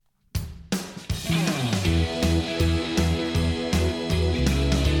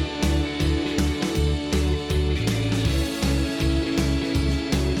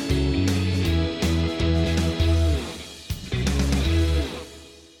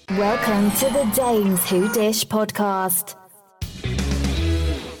Welcome to the Dames Who Dish podcast.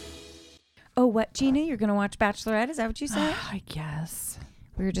 Oh, what, Gina? You're going to watch Bachelorette? Is that what you said? I guess.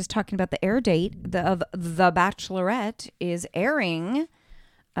 We were just talking about the air date of The Bachelorette is airing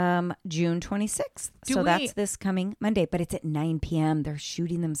June 26th. That's this coming Monday, but it's at 9 p.m. They're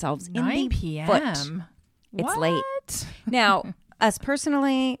shooting themselves in the 9 p.m. foot. It's late. Now, us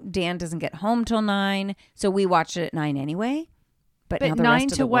personally, Dan doesn't get home till 9, so we watched it at 9 anyway. But now the 9 rest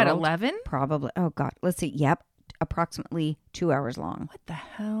to of the what, world, 11? Probably. Oh, God. Let's see. Yep. Approximately 2 hours long. What the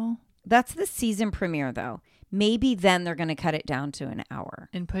hell? That's the season premiere, though. Maybe then they're going to cut it down to an hour.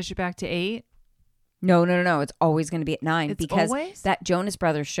 And push it back to 8? No. It's always going to be at 9 It's because always? that Jonas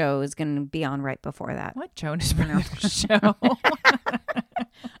Brothers show is going to be on right before that. What Jonas Brothers show?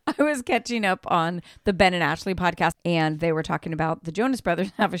 I was catching up on the Ben and Ashley podcast, and they were talking about the Jonas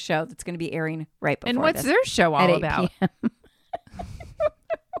Brothers have a show that's going to be airing right before And what's this their show at all 8 about? p.m.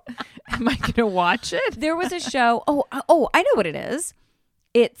 Am I going to watch it? There was a show. Oh, I know what it is.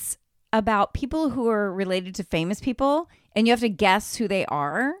 It's about people who are related to famous people, and you have to guess who they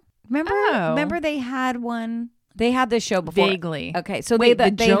are. Remember they had one. They had this show before. Vaguely. Okay, so Wait,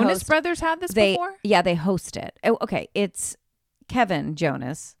 the they Jonas host, Brothers had this they, before? Yeah, they host it. Oh, okay, it's Kevin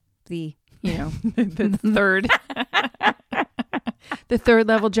Jonas, the the third. The third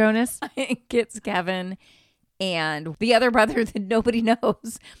level Jonas? gets Kevin and the other brother that nobody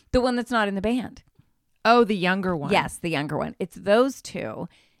knows, the one that's not in the band. Oh, the younger one. Yes, the younger one. It's those two,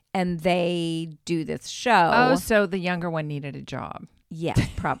 and they do this show. Oh, so the younger one needed a job. Yes,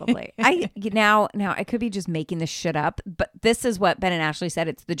 probably. Now I could be just making this shit up, but this is what Ben and Ashley said.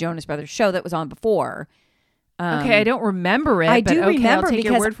 It's the Jonas Brothers show that was on before. Okay, I don't remember it. I but do okay, remember I'll take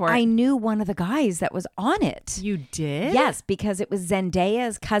because your word for it. I knew one of the guys that was on it. You did? Yes, because it was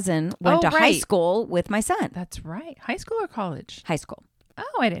Zendaya's cousin went to high right. school with my son. That's right. High school or college? High school.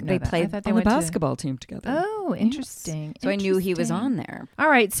 Oh, I didn't know They that. I played thought they on the went to- basketball team together. Oh, interesting. So I knew he was Interesting. on there. All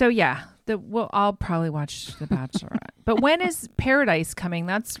right, so yeah, I'll probably watch The Bachelorette. But when is Paradise coming?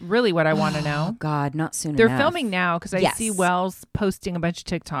 That's really what I want to Oh know. God, not soon They're enough. filming now because I Yes. see Wells posting a bunch of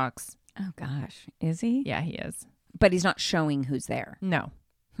TikToks. Oh gosh, is he? Yeah, he is. But he's not showing who's there. No,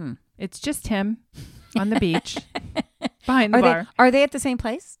 Hmm. it's just him on the beach behind the Are bar. they at the same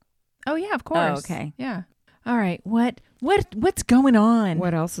place? Oh yeah, of course. okay. Yeah. All right. What's going on?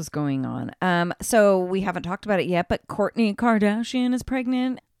 What else is going on? So we haven't talked about it yet, but Kourtney Kardashian is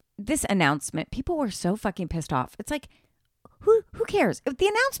pregnant. This announcement, people were so fucking pissed off. It's like, who cares? If the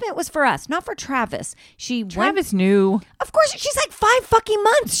announcement was for us, not for Travis. Travis knew. Of course, she's like 5 fucking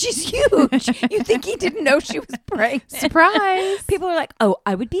months. She's huge. You think he didn't know she was pregnant? Surprise. People are like, oh,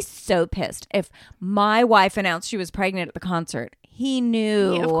 I would be so pissed if my wife announced she was pregnant at the concert. He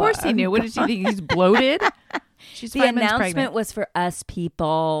knew. Yeah, of course he knew. What did she think? He's bloated? She's The 5 months announcement pregnant. was for us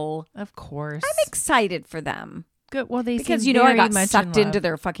people. Of course. I'm excited for them. Good. Well, they Because, seem I very got much sucked in love. into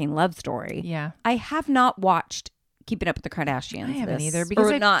their fucking love story. Yeah. I have not watched Keeping Up with the Kardashians. I haven't either, because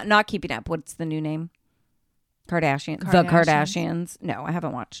or I- not Keeping Up. What's the new name? The Kardashians. Kardashians. No, I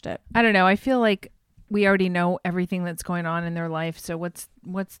haven't watched it. I don't know. I feel like we already know everything that's going on in their life. So what's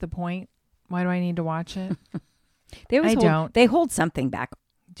the point? Why do I need to watch it? They hold something back.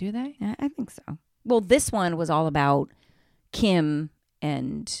 Do they? Yeah, I think so. Well, this one was all about Kim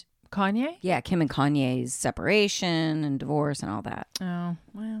and Kanye? Kim and Kanye's separation and divorce and all that. Oh,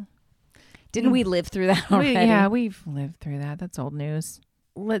 well. Didn't we live through that already? We've lived through that. That's old news.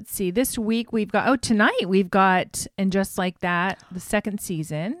 Let's see. This week tonight we've got And Just Like That, the second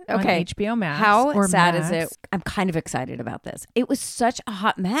season on HBO Max. How sad Max. is it? I'm kind of excited about this. It was such a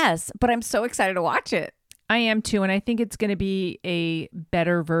hot mess, but I'm so excited to watch it. I am too, and I think it's going to be a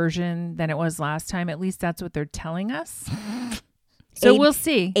better version than it was last time. At least that's what they're telling us. So we'll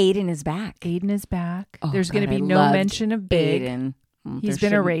see. Aiden is back. Aiden is back. Oh, There's going to God, be I no loved mention of Big. Aiden. He's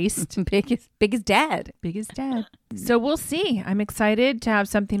been erased. Big is dead. Big is dead. So we'll see. I'm excited to have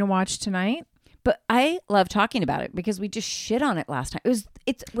something to watch tonight. But I love talking about it because we just shit on it last time.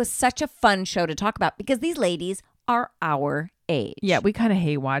 It was such a fun show to talk about because these ladies are our age. Yeah, we kind of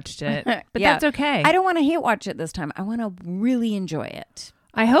hate watched it, but Yeah. that's okay. I don't want to hate watch it this time. I want to really enjoy it.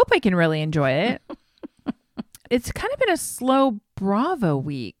 I hope I can really enjoy it. It's kind of been a slow Bravo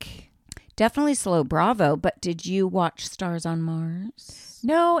week. Definitely slow Bravo, but did you watch Stars on Mars?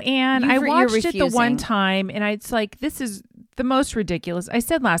 No, and I You're watched it the one refusing. time, and it's like, this is the most ridiculous. I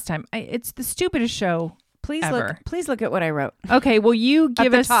said last time, it's the stupidest show Please ever. Please look at what I wrote. Okay, well, you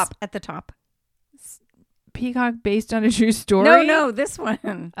give us At the top. Peacock based on a true story. No, this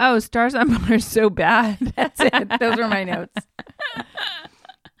one. Oh, Stars on Mars so bad. That's it. Those are my notes.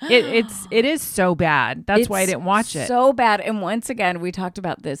 It is so bad. That's why I didn't watch it. So bad. And once again, we talked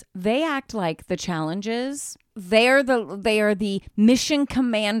about this. They act like the challenges. They are the mission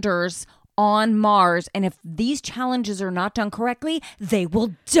commanders on Mars, and if these challenges are not done correctly, they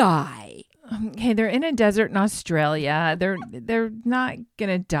will die. Okay, they're in a desert in Australia. They're not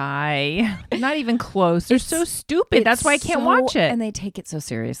gonna die. Not even close. They're so stupid. That's why I can't watch it. And they take it so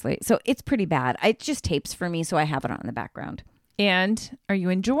seriously. So it's pretty bad. It just tapes for me, so I have it on in the background. And are you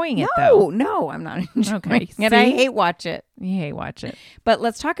enjoying it though? No, I'm not enjoying it. See? I hate watch it. You hate watch it. But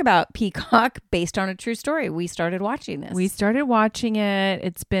let's talk about Peacock based on a true story. We started watching this. We started watching it.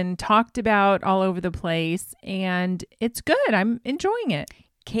 It's been talked about all over the place, and it's good. I'm enjoying it.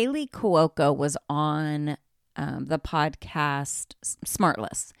 Kaylee Cuoco was on the podcast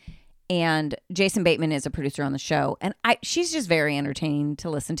Smartless, and Jason Bateman is a producer on the show, and she's just very entertaining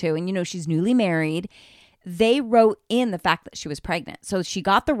to listen to. And she's newly married. They wrote in the fact that she was pregnant, so she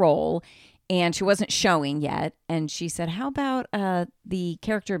got the role, and she wasn't showing yet. And she said, "How about the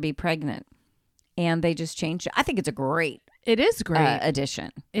character be pregnant?" And they just changed it. I think it's a great. It is great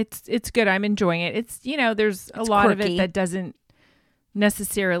addition. It's good. I'm enjoying it. It's there's a lot quirky. of it that doesn't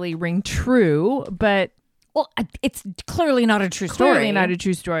necessarily ring true, but it's clearly not a true story. Clearly not a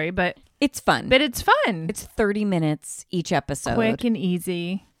true story, but it's fun. But it's fun. It's 30 minutes each episode, quick and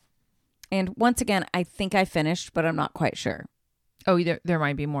easy. And once again, I think I finished, but I'm not quite sure. Oh, there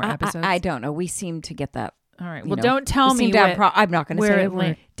might be more episodes. I don't know. We seem to get that. All right. Well, don't tell me. I'm not going to say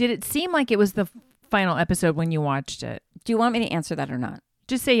it. Did it seem like it was the final episode when you watched it? Do you want me to answer that or not?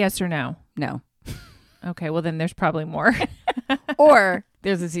 Just say yes or no. No. Okay. Well, then there's probably more. Or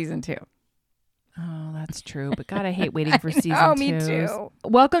there's a season 2. Oh, that's true. But God, I hate waiting for season 2. Oh, me too.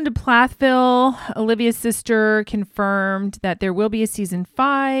 Welcome to Plathville. Olivia's sister confirmed that there will be a season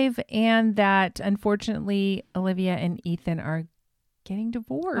 5 and that unfortunately Olivia and Ethan are getting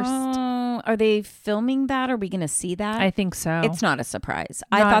divorced. Oh, are they filming that? Are we going to see that? I think so. It's not a surprise.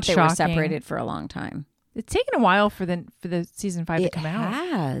 Not I thought they were shocking. separated for a long time. It's taken a while for the season 5 to come out.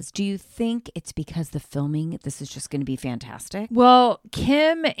 It has. Do you think it's because the filming, this is just going to be fantastic? Well,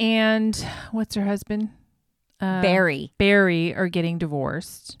 Kim and what's her husband? Barry are getting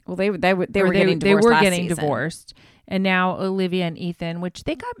divorced. Well, they were getting divorced last season. Divorced. And now Olivia and Ethan, which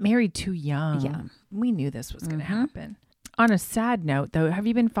they got married too young. Yeah. We knew this was going to happen. On a sad note, though, have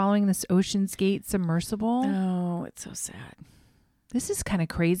you been following this Ocean's Gate submersible? Oh, it's so sad. This is kind of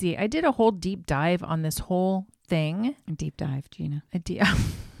crazy. I did a whole deep dive on this whole thing. A deep dive, Gina.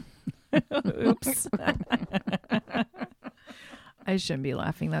 Oops. I shouldn't be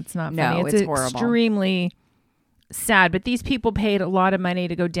laughing. That's not funny. No, it's horrible. Extremely sad. But these people paid a lot of money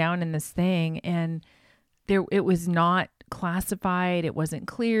to go down in this thing, and it was not classified. It wasn't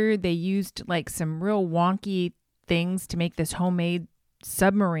clear. They used like some real wonky things to make this homemade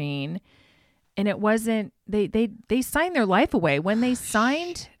submarine. And it wasn't, they signed their life away. When they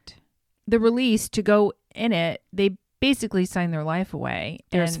signed the release to go in it, they basically signed their life away.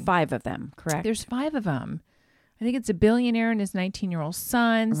 There's and 5 of them, correct? There's 5 of them. I think it's a billionaire and his 19-year-old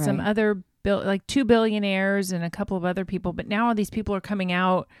son, some other, 2 billionaires and a couple of other people. But now all these people are coming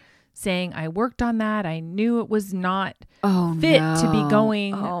out saying, I worked on that. I knew it was not fit to be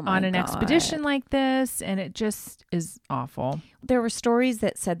going on an expedition like this. And it just is awful. There were stories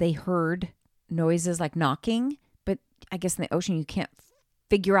that said they heard noises like knocking, but I guess in the ocean you can't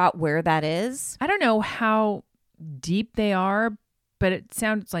figure out where that is. I don't know how deep they are, but it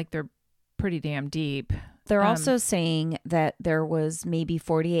sounds like they're pretty damn deep. They're also saying that there was maybe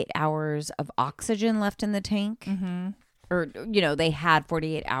 48 hours of oxygen left in the tank. Mm-hmm. Or, they had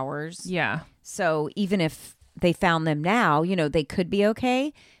 48 hours. Yeah. So even if they found them now, they could be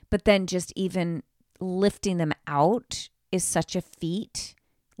okay. But then just even lifting them out is such a feat.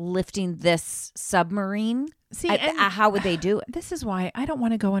 Lifting this submarine. See, how would they do it? This is why I don't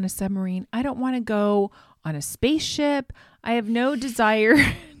want to go on a submarine. I don't want to go on a spaceship. I have no desire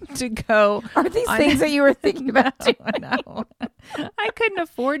to go. Are these things that you were thinking about doing? No. I couldn't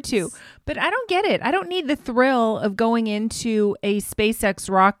afford to. But I don't get it. I don't need the thrill of going into a SpaceX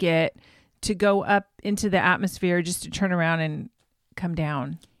rocket to go up into the atmosphere just to turn around and come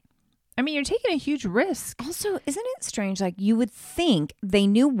down. I mean, you're taking a huge risk. Also, isn't it strange? Like, you would think they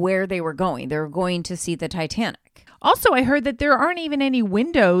knew where they were going. They were going to see the Titanic. Also, I heard that there aren't even any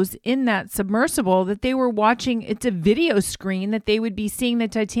windows in that submersible, that they were watching. It's a video screen, that they would be seeing the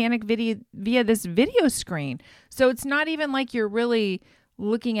Titanic video via this video screen. So it's not even like you're really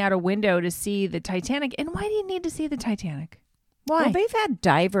looking out a window to see the Titanic. And why do you need to see the Titanic? Why? Well, they've had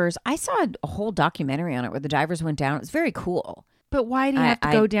divers. I saw a whole documentary on it where the divers went down. It was very cool. But why do you have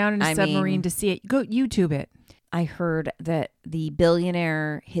to go down in a submarine to see it? Go YouTube it. I heard that the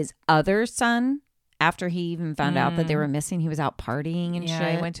billionaire, his other son, after he even found out that they were missing, he was out partying and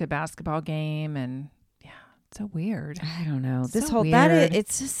shit. He went to a basketball game and it's so weird. I don't know. So This whole weird.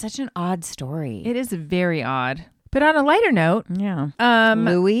 it's just such an odd story. It is very odd. But on a lighter note,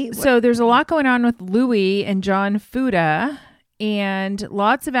 Louis. So there's a lot going on with Louis and John Fuda, and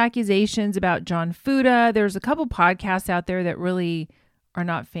lots of accusations about John Fuda. There's a couple podcasts out there that really are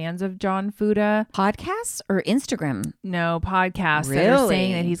not fans of John Fuda. Podcasts or Instagram? No, podcasts that are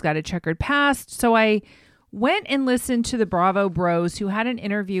saying that he's got a checkered past. So I went and listened to the Bravo Bros, who had an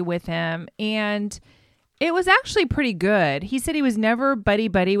interview with him, and it was actually pretty good. He said he was never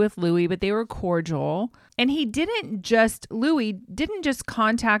buddy-buddy with Louis, but they were cordial. And Louis didn't just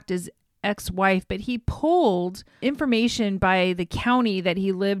contact his ex-wife, but he pulled information by the county that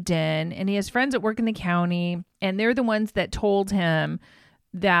he lived in. And he has friends that work in the county, and they're the ones that told him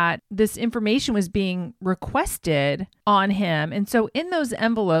that this information was being requested on him. And so in those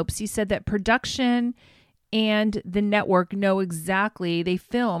envelopes, he said that production and the network know exactly. They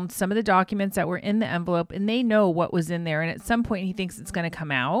filmed some of the documents that were in the envelope, and they know what was in there. And at some point he thinks it's going to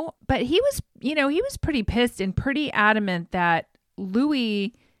come out. But he was pretty pissed and pretty adamant that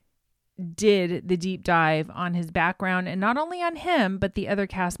Louis did the deep dive on his background, and not only on him, but the other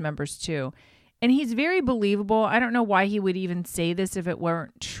cast members too. And he's very believable. I don't know why he would even say this if it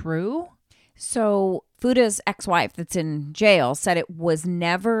weren't true. So Fuda's ex-wife that's in jail said it was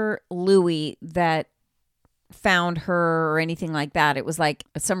never Louis that found her or anything like that. It was like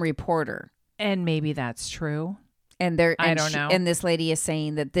some reporter. And maybe that's true. And I don't know. And this lady is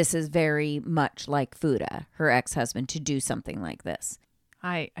saying that this is very much like Fuda, her ex-husband, to do something like this.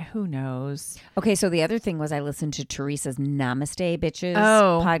 Who knows? Okay, so the other thing was I listened to Teresa's Namaste Bitches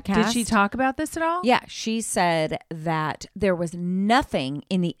podcast. Did she talk about this at all? Yeah, she said that there was nothing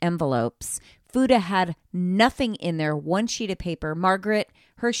in the envelopes. Fuda had nothing in there, one sheet of paper. Margaret,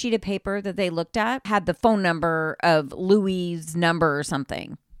 her sheet of paper that they looked at had the phone number of Louis' number or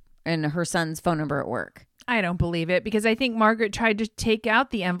something, and her son's phone number at work. I don't believe it, because I think Margaret tried to take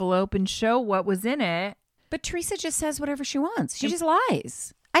out the envelope and show what was in it. But Teresa just says whatever she wants. She just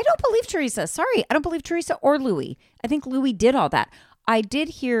lies. I don't believe Teresa. Sorry, I don't believe Teresa or Louis. I think Louis did all that. I did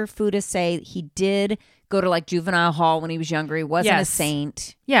hear Fuda say he did go to like juvenile hall when he was younger. He wasn't a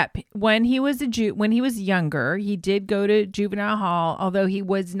saint. Yeah, when he was younger, he did go to juvenile hall, although he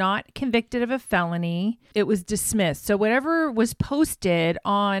was not convicted of a felony. It was dismissed. So whatever was posted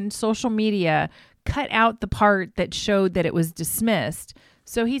on social media cut out the part that showed that it was dismissed.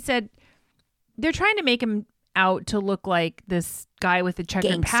 So he said they're trying to make him out to look like this guy with a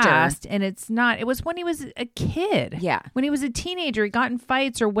checkered past, and it's not. It was when he was a kid. Yeah. When he was a teenager, he got in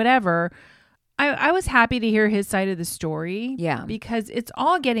fights or whatever. I was happy to hear his side of the story. Yeah. Because it's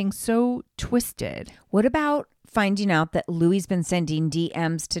all getting so twisted. What about finding out that Louis been sending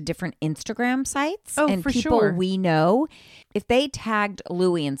DMs to different Instagram sites? Oh, and for people sure. we know, if they tagged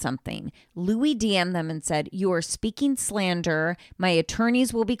Louis in something, Louis DM'd them and said, "You are speaking slander. My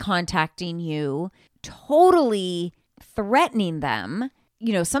attorneys will be contacting you," totally threatening them.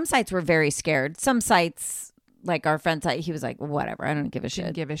 You know, some sites were very scared. Some sites, like our friend's site, he was like, whatever, I don't give a shit.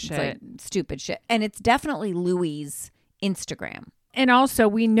 Didn't give a It's shit. like stupid shit. And it's definitely Louis' Instagram. And also,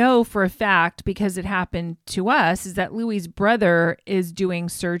 we know for a fact, because it happened to us, is that Louis' brother is doing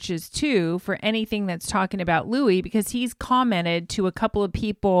searches too for anything that's talking about Louis, because he's commented to a couple of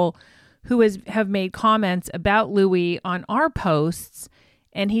people who have made comments about Louis on our posts,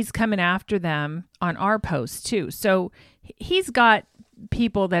 and he's coming after them on our posts too. So he's got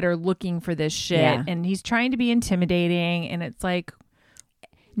people that are looking for this shit, and he's trying to be intimidating, and it's like,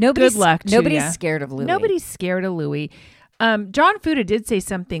 good luck to Nobody's ya. scared of Louis. Nobody's scared of Louis. John Fuda did say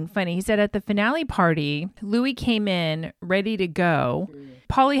something funny. He said at the finale party, Louis came in ready to go.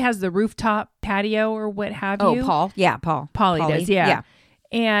 Paulie has the rooftop patio or what have you. Oh, Paul. Yeah, Paul. Paulie does, yeah.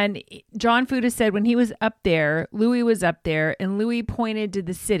 And John Fuda said when he was up there, Louis was up there, and Louis pointed to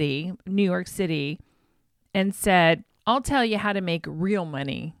the city, New York City, and said, "I'll tell you how to make real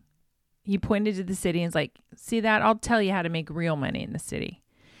money." He pointed to the city and was like, "See that? I'll tell you how to make real money in the city."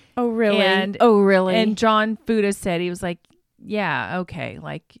 Oh, really? And John Fuda said, he was like, "Yeah, okay.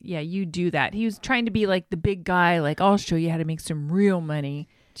 Like, yeah, you do that." He was trying to be like the big guy, like, "I'll show you how to make some real money."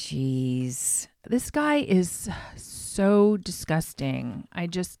 Jeez. This guy is so disgusting. I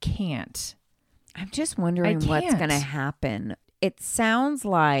just can't. I'm just wondering what's can't. going to happen. It sounds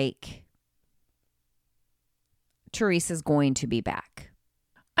like Teresa's going to be back.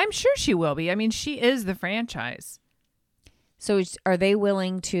 I'm sure she will be. I mean, she is the franchise. So are they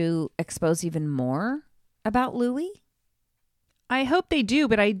willing to expose even more about Louis? I hope they do,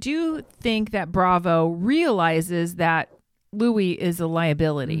 but I do think that Bravo realizes that Louis is a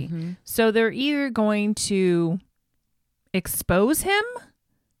liability. So they're either going to expose him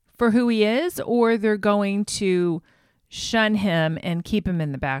for who he is, or they're going to shun him and keep him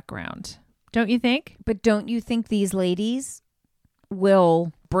in the background. Don't you think? But don't you think these ladies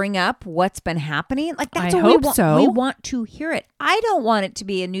will bring up what's been happening? Like, that's I what hope we want. so. We want to hear it. I don't want it to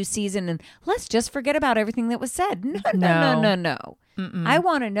be a new season and let's just forget about everything that was said. No. I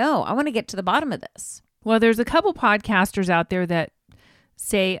want to know. I want to get to the bottom of this. Well, there's a couple podcasters out there that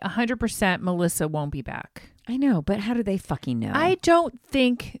say 100% Melissa won't be back. I know, but how do they fucking know? I don't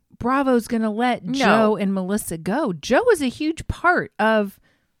think Bravo's going to let Joe and Melissa go. Joe is a huge part of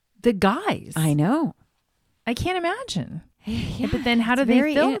the guys. I know. I can't imagine. Yeah, but then how do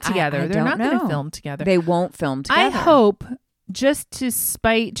they film together? They're not going to film together. They won't film together. I hope, just to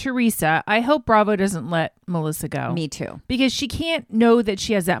spite Teresa, I hope Bravo doesn't let Melissa go. Me too. Because she can't know that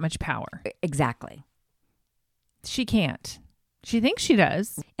she has that much power. Exactly. She can't. She thinks she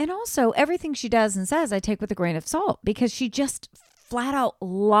does. And also, everything she does and says, I take with a grain of salt because she just flat out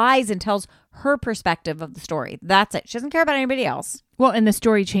lies and tells her perspective of the story. That's it. She doesn't care about anybody else. Well, and the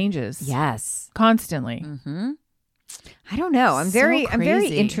story changes. Yes. Constantly. I don't know. I'm So very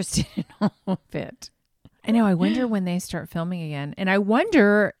crazy. interested in all of it. I know. I wonder when they start filming again. And I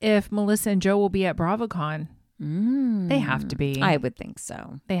wonder if Melissa and Joe will be at BravoCon. They have to be. I would think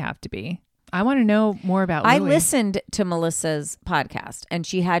so. They have to be. I want to know more about Louis. I listened to Melissa's podcast and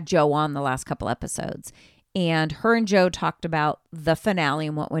she had Joe on the last couple episodes. And her and Joe talked about the finale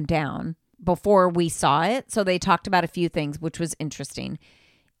and what went down before we saw it. So they talked about a few things, which was interesting.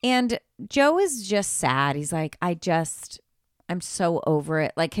 And Joe is just sad. He's like, I'm so over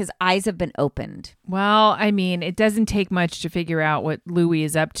it. Like his eyes have been opened. Well, I mean, it doesn't take much to figure out what Louis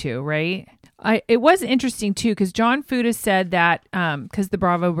is up to, right? It was interesting too, because John Fuda said that because the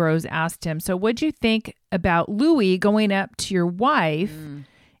Bravo Bros asked him, so what'd you think about Louis going up to your wife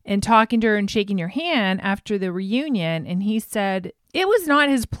and talking to her and shaking your hand after the reunion? And he said it was not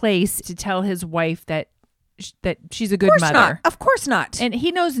his place to tell his wife that she's a good mother. Of course not. And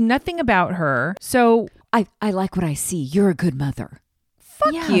he knows nothing about her. So I like what I see. You're a good mother.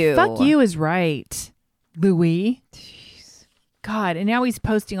 Fuck you. Fuck you is right, Louis. God, and now he's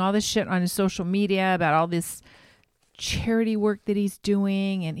posting all this shit on his social media about all this charity work that he's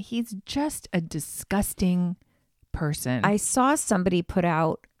doing, and he's just a disgusting person. I saw somebody put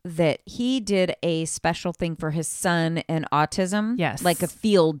out that he did a special thing for his son and autism. Yes. Like a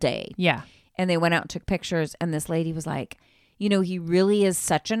field day. Yeah. And they went out and took pictures, and this lady was like, you know, he really is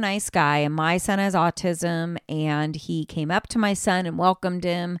such a nice guy, and my son has autism, and he came up to my son and welcomed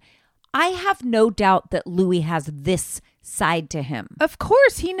him. I have no doubt that Louis has this side to him. Of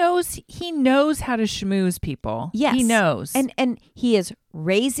course, he knows how to schmooze people. Yes. He knows. And he is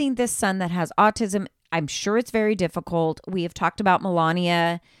raising this son that has autism. I'm sure it's very difficult. We have talked about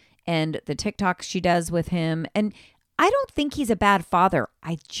Melania and the TikToks she does with him. And I don't think he's a bad father.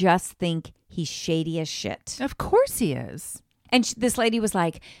 I just think he's shady as shit. Of course he is. And this lady was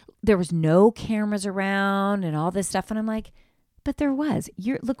like, there was no cameras around and all this stuff. And I'm like, but there was.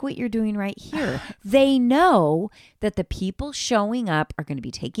 Look what you're doing right here. They know that the people showing up are going to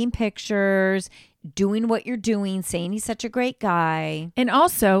be taking pictures, doing what you're doing, saying he's such a great guy. And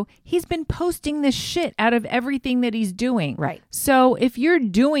also, he's been posting the shit out of everything that he's doing. Right. So if you're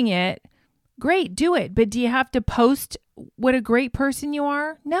doing it, great, do it. But do you have to post what a great person you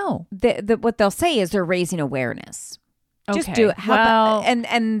are? No. What they'll say is they're raising awareness. Okay. Just do it.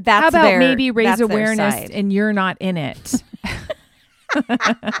 And that's how about their, maybe raise that's awareness their side. and you're not in it?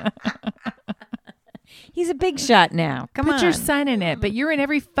 He's a big shot now. Come on. Put your son in it, but you're in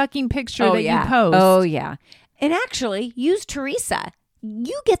every fucking picture that you post. Oh, yeah. And actually, use Teresa.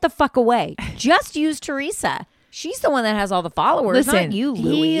 You get the fuck away. Just use Teresa. She's the one that has all the followers, Listen, not you,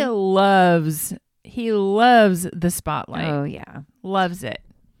 Louis. He loves the spotlight. Oh, yeah. Loves it.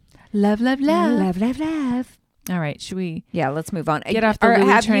 Love, love, love. Love, love, love. All right, should we? Yeah, let's move on. Get off the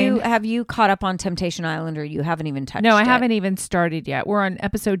Louis train. Have you caught up on Temptation Island, or you haven't even touched it? No, I haven't even started yet. We're on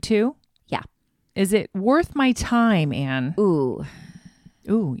episode 2? Yeah. Is it worth my time, Anne? Ooh,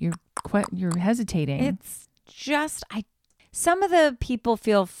 you're hesitating. it's just some of the people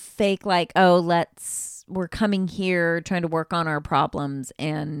feel fake, like, oh, we're coming here trying to work on our problems,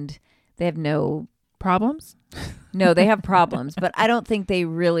 and they have no Problems? No, they have problems, but I don't think they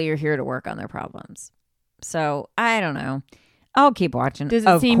really are here to work on their problems. So I don't know. I'll keep watching. Does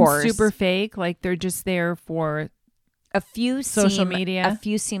it seem super fake? Like they're just there for a few social media? A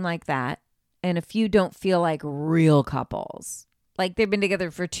few seem like that, and a few don't feel like real couples. Like they've been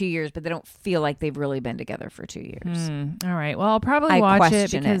together for 2 years, but they don't feel like they've really been together for 2 years. All right. Well, I'll probably I watch it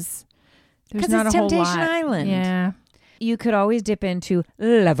question because there's 'Cause not it's a whole Temptation lot. Island. Yeah, You could always dip into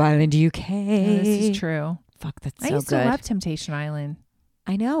Love Island UK. this is true. Fuck, that's I so used good. to love Temptation Island.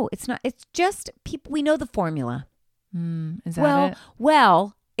 I know. It's not. It's just people. We know the formula. Is that it?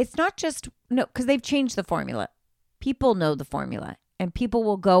 Well, it's not just no, because they've changed the formula. People know the formula, and people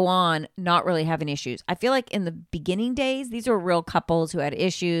will go on not really having issues. I feel like in the beginning days, these were real couples who had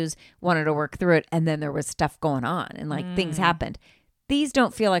issues, wanted to work through it, and then there was stuff going on, and like things happened. These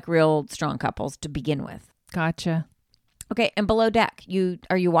don't feel like real strong couples to begin with. Gotcha. Okay, and Below Deck,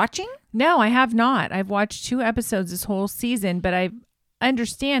 are you watching? No, I have not. I've watched 2 episodes this whole season, but I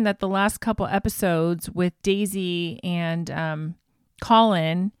understand that the last couple episodes with Daisy and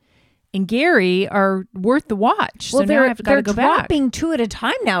Colin and Gary are worth the watch. Well, so now I've got to go back. They're dropping 2 at a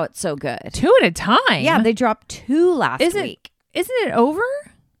time now. It's so good. 2 at a time? Yeah, they dropped 2 last week. Isn't it over?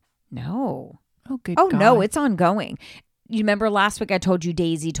 No. Oh, good Oh, God. no, it's ongoing. You remember last week I told you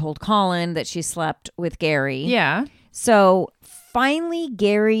Daisy told Colin that she slept with Gary. Yeah. So finally,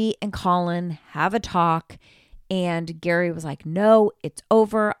 Gary and Colin have a talk. And Gary was like, no, it's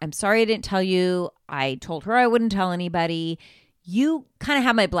over. I'm sorry I didn't tell you. I told her I wouldn't tell anybody. You kind of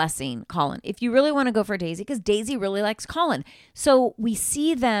have my blessing, Colin, if you really want to go for Daisy, because Daisy really likes Colin. So we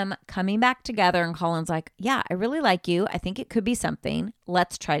see them coming back together, and Colin's like, yeah, I really like you. I think it could be something.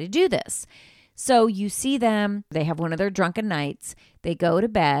 Let's try to do this. So you see them. They have one of their drunken nights. They go to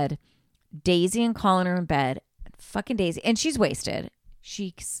bed. Daisy and Colin are in bed. Fucking Daisy. And she's wasted.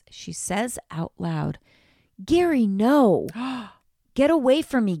 She says out loud, Gary, no. Get away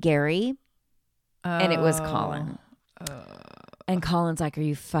from me, Gary. And it was Colin. And Colin's like, are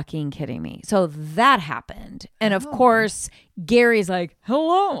you fucking kidding me? So that happened. And of course, Gary's like,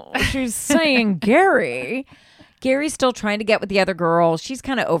 hello. She's saying Gary. Gary's still trying to get with the other girl. She's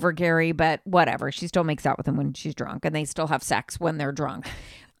kind of over Gary, but whatever. She still makes out with him when she's drunk, and they still have sex when they're drunk.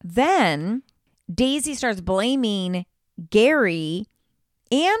 Then Daisy starts blaming Gary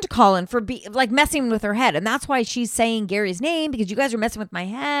and Colin for messing with her head. And that's why she's saying Gary's name, because you guys are messing with my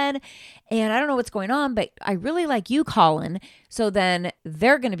head. And I don't know what's going on, but I really like you, Colin. So then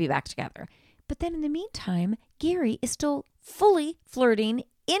they're going to be back together. But then in the meantime, Gary is still fully flirting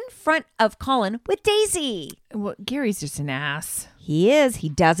in front of Colin with Daisy. Well, Gary's just an ass. He is. He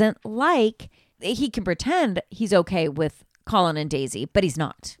doesn't like, he can pretend he's okay with Colin and Daisy, but he's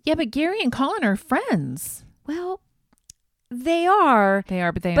not. Yeah, but Gary and Colin are friends. Well, they are. They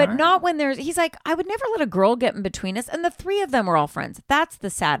are, but they But aren't. not when he's like, I would never let a girl get in between us. And the 3 of them were all friends. That's the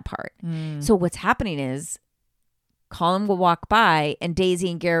sad part. So what's happening is Colin will walk by and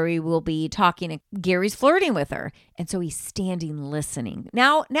Daisy and Gary will be talking and Gary's flirting with her. And so he's standing listening.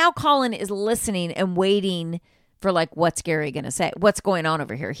 Now Colin is listening and waiting for like, what's Gary going to say? What's going on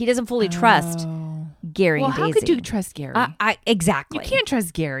over here? He doesn't fully trust Gary and Daisy. How could you trust Gary? Exactly. You can't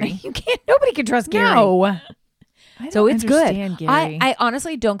trust Gary. You can't. Nobody can trust Gary. No. So it's good. Gary. I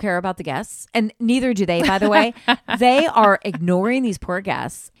honestly don't care about the guests, and neither do they, by the way. They are ignoring these poor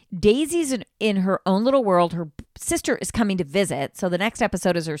guests. Daisy's in her own little world. Her sister is coming to visit. So the next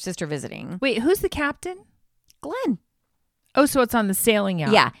episode is her sister visiting. Wait, who's the captain? Glenn. Oh, so it's on the sailing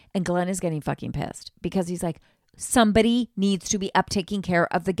yacht. Yeah. And Glenn is getting fucking pissed because he's like, somebody needs to be up taking care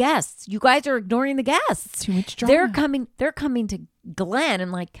of the guests. You guys are ignoring the guests. Too much drama. They're coming to Glenn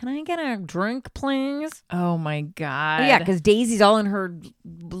and like, can I get a drink, please? Oh my God. Yeah, because Daisy's all in her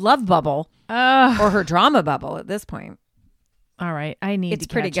love bubble or her drama bubble at this point. All right. I need It's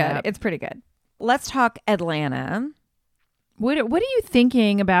to pretty catch good. up. It's pretty good. Let's talk Atlanta. What are you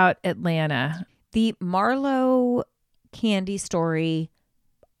thinking about Atlanta? The Marlo Candy story,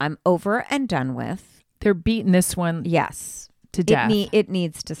 I'm over and done with. They're beating this one Yes. to death. It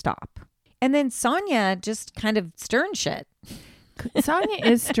needs to stop. And then Sonia just kind of stirring shit. Sonia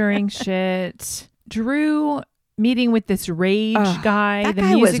is stirring shit. Drew meeting with this Rage guy, that the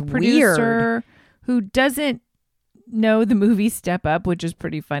guy was music producer, who doesn't know the movie Step Up, which is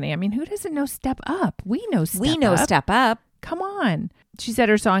pretty funny. I mean, who doesn't know Step Up? We know Step Up. We know Step Up. Come on. She said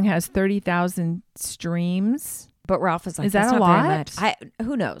her song has 30,000 streams. But Ralph was like, Is that that's a not lot? very much.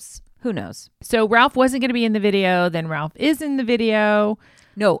 Who knows? Who knows? So Ralph wasn't going to be in the video. Then Ralph is in the video.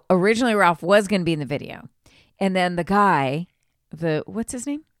 No, originally Ralph was going to be in the video. And then the guy, what's his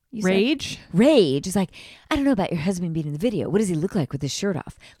name? You said? Rage is like, I don't know about your husband being in the video. What does he look like with his shirt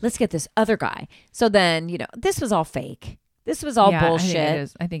off? Let's get this other guy. So then, this was all fake. This was all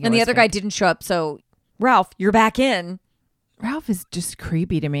bullshit. I think it and the was other guy fake. didn't show up. So Ralph, you're back in. Ralph is just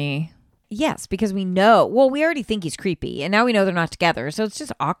creepy to me. Yes, because we know. Well, we already think he's creepy, and now we know they're not together, so it's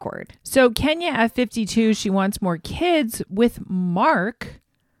just awkward. So Kenya at 52, she wants more kids with Mark.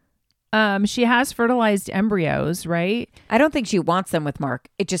 She has fertilized embryos, right? I don't think she wants them with Mark.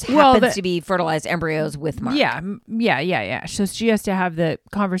 It just happens to be fertilized embryos with Mark. Yeah. So she has to have the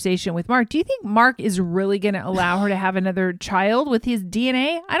conversation with Mark. Do you think Mark is really going to allow her to have another child with his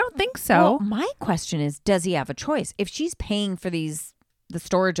DNA? I don't think so. Well, my question is, does he have a choice? If she's paying for the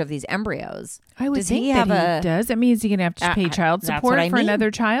storage of these embryos, I would does think he have that he does. That means he's going to have to pay child that's support what I for mean. another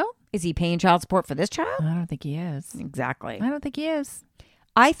child? Is he paying child support for this child? I don't think he is. Exactly. I don't think he is.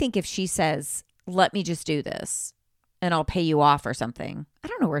 I think if she says, let me just do this and I'll pay you off or something. I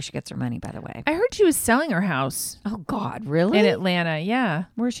don't know where she gets her money, by the way. I heard she was selling her house Oh, God, really? in Atlanta. Yeah.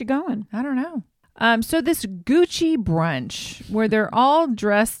 Where's she going? I don't know. So this Gucci brunch where they're all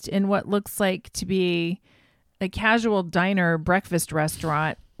dressed in what looks like to be a casual diner breakfast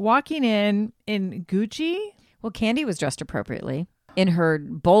restaurant, walking in Gucci. Well, Candy was dressed appropriately in her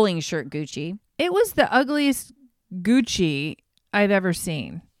bowling shirt Gucci. It was the ugliest Gucci I've ever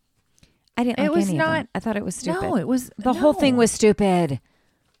seen. I didn't like It was any of them. not- I thought it was stupid. No, it was The whole thing was stupid.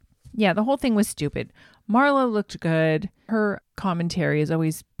 Yeah, the whole thing was stupid. Marla looked good. Her commentary is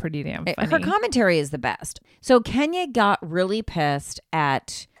always pretty damn funny. Her commentary is the best. So Kenya got really pissed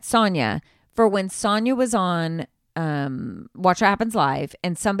at Sonia for when Sonia was on Watch What Happens Live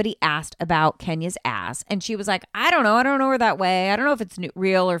and somebody asked about Kenya's ass and she was like, I don't know her that way. I don't know if it's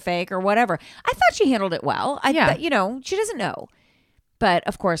real or fake or whatever. I thought she handled it well. Yeah. She doesn't know. But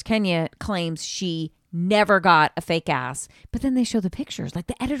of course, Kenya claims she never got a fake ass. But then they show the pictures. Like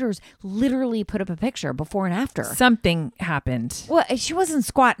the editors literally put up a picture before and after. Something happened. Well, she wasn't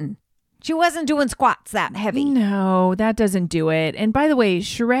squatting. She wasn't doing squats that heavy. No, that doesn't do it. And by the way,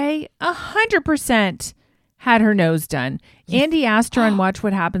 Sheree 100% had her nose done. Andy asked her on Watch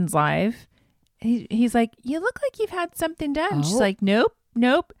What Happens Live. He's like, you look like you've had something done. She's like, nope.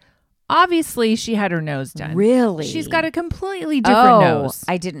 Obviously, she had her nose done. Really? She's got a completely different nose.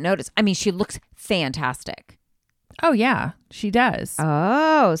 I didn't notice. I mean, she looks fantastic. Oh, yeah, she does.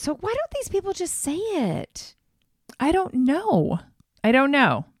 Oh, so why don't these people just say it? I don't know.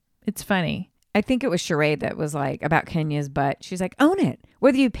 It's funny. I think it was Sheree that was like about Kenya's butt. She's like, own it.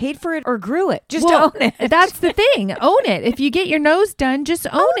 Whether you paid for it or grew it, just own it. That's the thing. Own it. If you get your nose done, just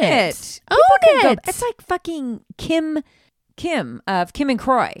own it. Own it. It's like fucking Kim of Kim and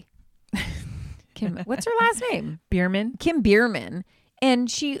Croy. Kim, what's her last name? Bierman. Kim Bierman. And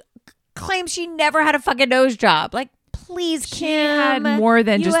she claims she never had a fucking nose job. Like, please, Kim. She had more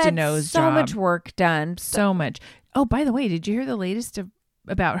than just a nose so job. much work done. So much. Oh, by the way, did you hear the latest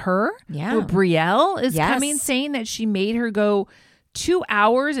about her? Yeah. Where Brielle is Yes. coming, saying that she made her go 2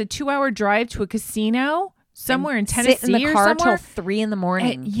 hours, a 2-hour drive to a casino somewhere in Tennessee sit in the or car somewhere. till 3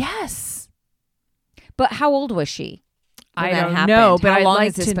 a.m. Yes. But how old was she? when I that don't happened? know, but how I'd long like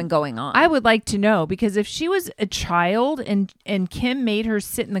has this to- been going on? I would like to know, because if she was a child and Kim made her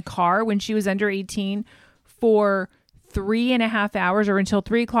sit in the car when she was under 18 for 3.5 hours or until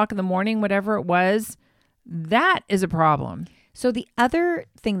 3 o'clock in the morning, whatever it was, that is a problem. So the other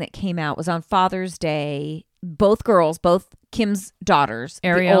thing that came out was on Father's Day. Both girls, both Kim's daughters,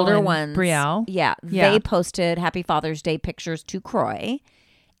 Ariel the older and ones, Brielle. yeah, they posted Happy Father's Day pictures to Croy.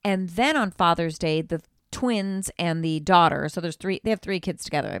 And then on Father's Day, the twins and the daughter. So there's three. They have 3 kids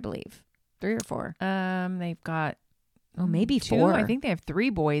together, I believe, 3 or 4. They've got Maybe 2. 4. I think they have 3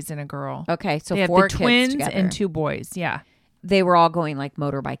 boys and a girl. Okay, so they have 4 the kids twins together. and 2 boys. Yeah. They were all going like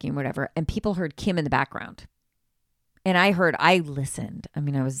motorbiking, whatever, and people heard Kim in the background. And I listened. I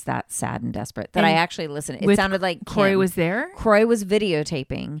mean, I was that sad and desperate that I And actually listened. It sounded like Croy Kim. was there. Croy was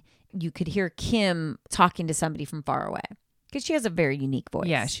videotaping. You could hear Kim talking to somebody from far away because she has a very unique voice.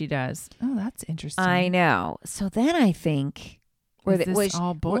 Yeah, she does. Oh, that's interesting. I know. So then I think, Is this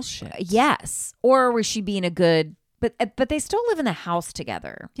all bullshit? Yes, or was she being a good? But they still live in the house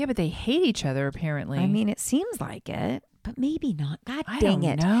together. Yeah, but they hate each other apparently. I mean, it seems like it, but maybe not. God I dang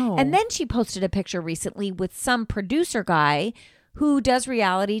don't it! know. And then she posted a picture recently with some producer guy who does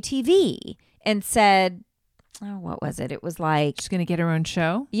reality TV and said, "Oh, what was it? It was like, she's gonna get her own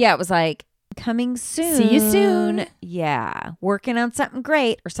show. yeah, it was like coming soon. See you soon. Yeah, working on something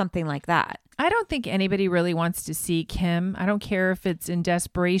great or something like that." I don't think anybody really wants to see Kim. I don't care if it's in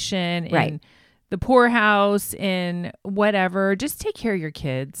desperation, in Right. the poorhouse, in whatever. Just take care of your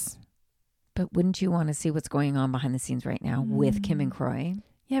kids. But wouldn't you want to see what's going on behind the scenes right now with Kim and Croy?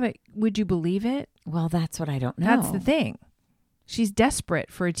 Yeah, but would you believe it? Well, that's what I don't know. That's the thing. She's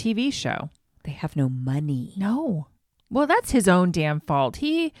desperate for a TV show. They have no money. No. Well, that's his own damn fault.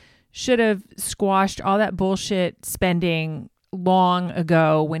 He should have squashed all that bullshit spending long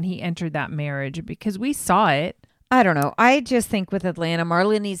ago when he entered that marriage, because we saw it. I don't know. I just think with Atlanta,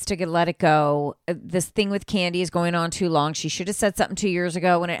 Marla needs to let it go. This thing with Candy is going on too long. She should have said something 2 years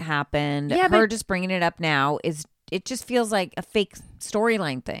ago when it happened. Yeah, Her just bringing it up now it just feels like a fake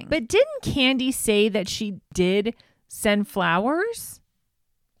storyline thing. But didn't Candy say that she did send flowers?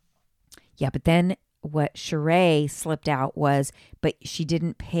 Yeah, but then what Sheree slipped out was, but she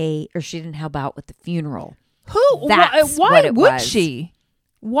didn't pay, or she didn't help out with the funeral. That's why what it would was. she?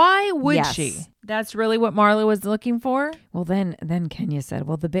 Why would Yes. she? That's really what Marla was looking for? Well, then Kenya said,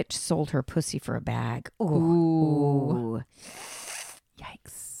 well, the bitch sold her pussy for a bag. Ooh.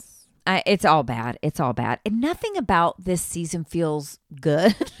 Yikes. It's all bad. It's all bad. And nothing about this season feels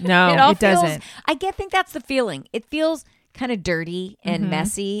good. No, all it doesn't. think that's the feeling. It feels kind of dirty and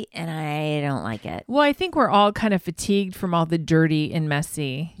messy, and I don't like it. Well, I think we're all kind of fatigued from all the dirty and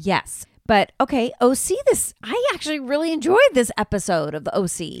messy. Yes. But okay, OC, I actually really enjoyed this episode of the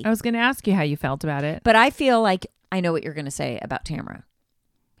OC. I was going to ask you how you felt about it. But I feel like I know what you're going to say about Tamara.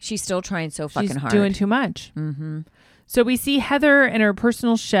 She's still trying so fucking She's hard. doing too much. Mm-hmm. So we see Heather and her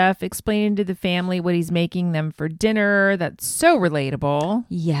personal chef explaining to the family what he's making them for dinner. That's so relatable.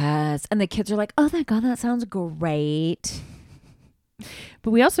 Yes. And the kids are like, oh my God, that sounds great. But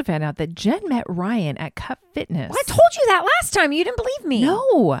we also found out that Jen met Ryan at Cut Fitness. Well, I told you that last time. You didn't believe me.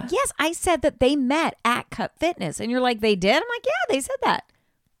 No. Yes, I said that they met at Cut Fitness. And you're like, they did? I'm like, yeah, they said that.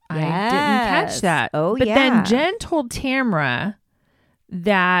 I didn't catch Yes. that. Oh, but yeah. then Jen told Tamara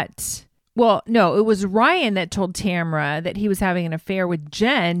that, well, no, it was Ryan that told Tamara that he was having an affair with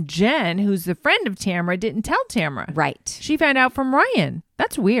Jen. Jen, who's the friend of Tamara, didn't tell Tamara. Right. She found out from Ryan.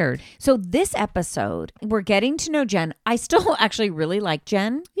 That's weird. So this episode, we're getting to know Jen. I still actually really like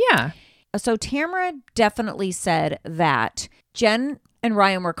Jen. Yeah. So Tamara definitely said that Jen and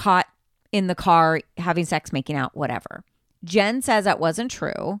Ryan were caught in the car having sex, making out, whatever. Jen says that wasn't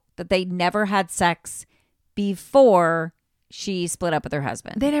true, that they never had sex before she split up with her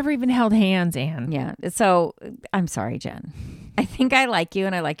husband. They never even held hands, Anne. Yeah. So I'm sorry, Jen. I think I like you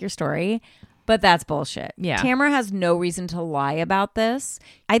and I like your story, but that's bullshit. Yeah. Tamara has no reason to lie about this.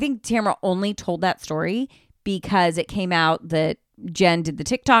 I think Tamara only told that story because it came out that Jen did the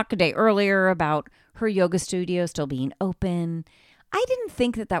TikTok a day earlier about her yoga studio still being open. I didn't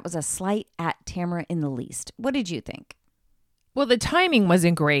think that was a slight at Tamara in the least. What did you think? Well, the timing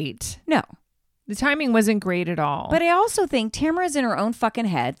wasn't great. No. The timing wasn't great at all. But I also think Tamara's in her own fucking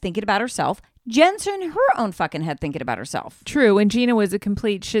head thinking about herself. Jen's in her own fucking head thinking about herself. True. And Gina was a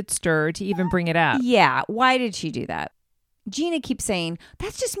complete shit stir to even bring it up. Yeah. Why did she do that? Gina keeps saying,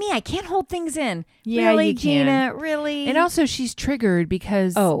 that's just me. I can't hold things in. Yeah, really, you can. Gina? Really? And also she's triggered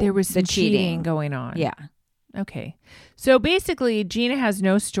because there was some the cheating. cheating going on. Yeah. Okay. So basically, Gina has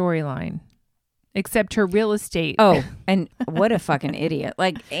no storyline except her real estate. Oh, and what a fucking idiot.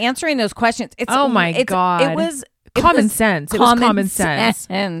 Like answering those questions. It's, Oh my God. It was Common sense. It was common sense.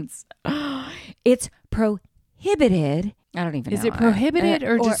 It's prohibited. I don't even know. Is it prohibited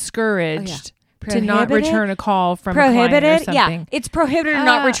or discouraged to not Prohibited? return a call from a client or prohibited? something? Yeah. It's prohibited to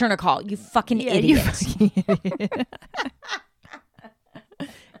not return a call. You fucking Yeah, you idiot. fucking idiot.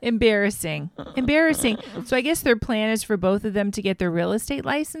 Embarrassing. So I guess their plan is for both of them to get their real estate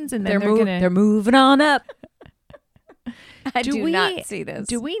license, and then They're moving on up. I do not see this.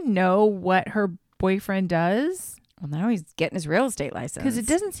 Do we know what her boyfriend does? Well, now he's getting his real estate license. Because it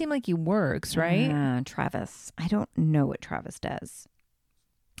doesn't seem like he works, right? Travis. I don't know what Travis does.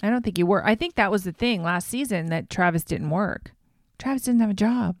 I don't think he worked. I think that was the thing last season, that Travis didn't work. Travis didn't have a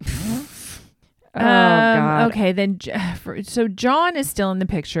job. Oh, God. Okay, then so John is still in the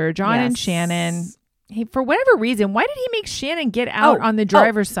picture. John and Yes. Shannon. For whatever reason, why did he make Shannon get out on the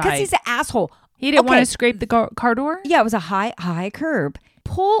driver's side? Because he's an asshole. He didn't want Okay. to scrape the car door? Yeah, it was a high curb.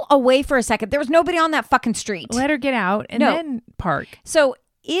 Pull away for a second. There was nobody on that fucking street. Let her get out and No. then park. So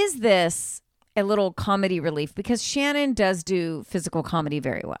is this a little comedy relief? Because Shannon does do physical comedy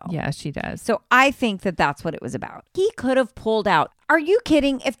very well. Yeah, she does. So I think that's what it was about. He could have pulled out. Are you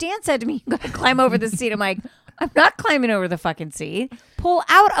kidding? If Dan said to me, you got to climb over the seat, I'm like, I'm not climbing over the fucking seat. Pull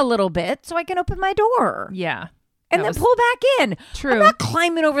out a little bit so I can open my door. Yeah. And then pull back in. True. I'm not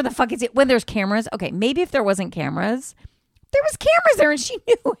climbing over the fucking seat when there's cameras. Okay, maybe if there wasn't cameras, there was cameras there and she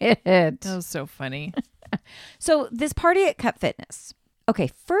knew it. That was so funny. So this party at Cut Fitness. Okay,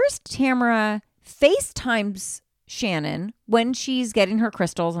 first Tamara FaceTimes Shannon when she's getting her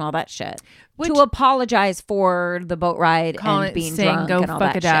crystals and all that shit to apologize for the boat ride and being saying, drunk "Go and all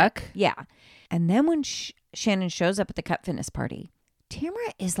fuck that a duck." shit. Yeah. And then when Shannon shows up at the Cut Fitness party,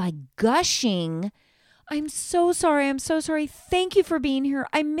 Tamara is like gushing. I'm so sorry. I'm so sorry. Thank you for being here.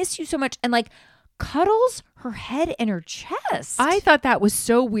 I miss you so much. And like cuddles her head in her chest. I thought that was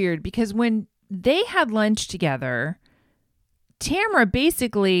so weird because when they had lunch together, Tamra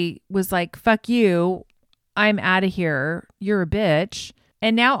basically was like, fuck you. I'm out of here. You're a bitch.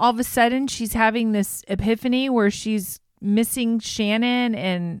 And now all of a sudden she's having this epiphany where she's missing Shannon,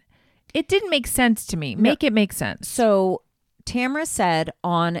 and it didn't make sense to me. Make it make sense. So Tamra said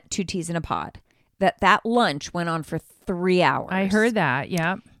on Two Teas in a Pod that lunch went on for 3 hours. I heard that.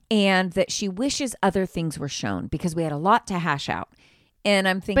 Yeah. And that she wishes other things were shown because we had a lot to hash out. And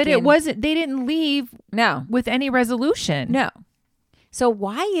I'm thinking, But it wasn't, they didn't leave with any resolution. No. So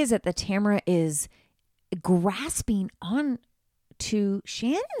why is it that Tamra is grasping on to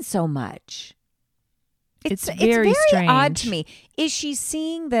Shannon so much? It's very strange. Odd to me. Is she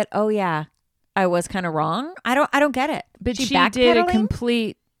seeing that, oh yeah, I was kind of wrong? I don't get it. But she did a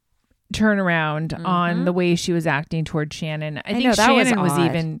complete turnaround on the way she was acting towards Shannon. I think Shannon was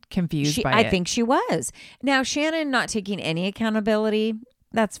even confused by it. I think she was. Now, Shannon not taking any accountability,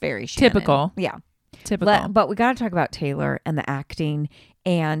 that's very Shannon. Typical. Yeah. Typical. But we got to talk about Taylor and the acting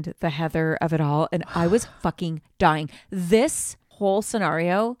and the Heather of it all. And I was fucking dying. This whole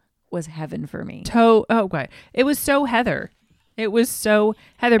scenario was heaven for me. Oh, God. It was so Heather. It was so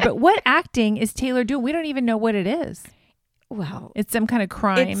Heather. But what acting is Taylor doing? We don't even know what it is. Well, it's some kind of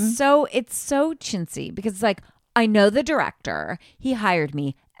crime. It's so chintzy because it's like, I know the director. He hired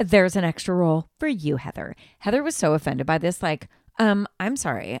me. There's an extra role for you, Heather. Heather was so offended by this. Like, I'm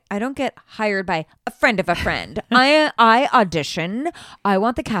sorry. I don't get hired by a friend of a friend. I audition. I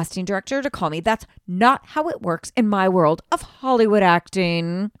want the casting director to call me. That's not how it works in my world of Hollywood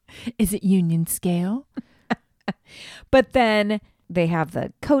acting. Is it union scale? But then they have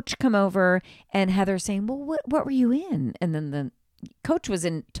the coach come over and Heather saying, well, what were you in? And then the coach was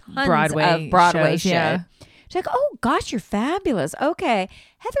in tons of Broadway shows, shit. Yeah. She's like, oh, gosh, you're fabulous. Okay.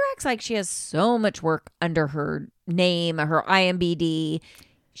 Heather acts like she has so much work under her name, her IMBD.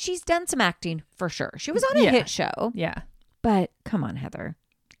 She's done some acting for sure. She was on a hit show. Yeah. But come on, Heather.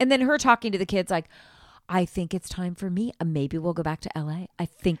 And then her talking to the kids like, I think it's time for me. Maybe we'll go back to LA. I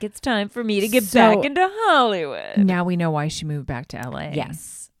think it's time for me to get back into Hollywood. Now we know why she moved back to LA.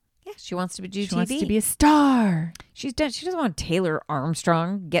 Yes. Yeah, she wants to do TV. She wants to be a star. She doesn't want Taylor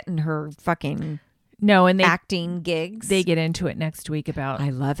Armstrong getting her fucking... No, and acting gigs. They get into it next week about.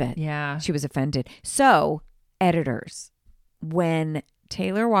 I love it. Yeah. She was offended. So, editors, when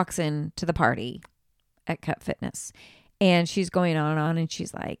Taylor walks into the party at Cut Fitness and she's going on and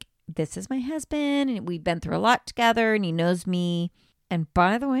she's like, this is my husband and we've been through a lot together and he knows me. And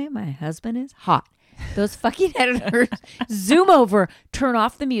by the way, my husband is hot. Those fucking editors zoom over, turn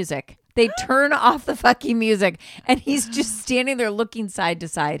off the music. They turn off the fucking music and he's just standing there looking side to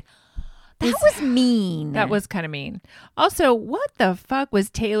side. That was mean. That was kind of mean. Also, what the fuck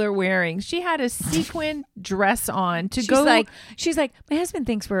was Taylor wearing? She had a sequin dress on to go. She's like, my husband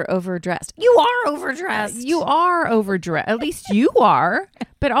thinks we're overdressed. You are overdressed. You are overdressed. At least you are.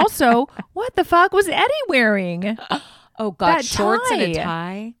 But also, what the fuck was Eddie wearing? Oh, God. That shorts tie. And a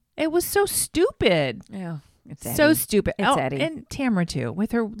tie. It was so stupid. Yeah. It's Eddie. So stupid. It's Eddie. And Tamra, too,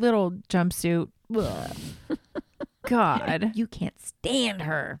 with her little jumpsuit. God, you can't stand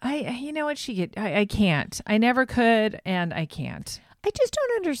her. You know what I can't. I never could, and I can't. I just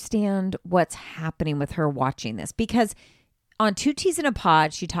don't understand what's happening with her watching this because on Two Teas in a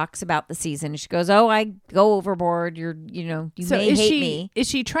Pod, she talks about the season. She goes, "Oh, I go overboard. You may hate me." Is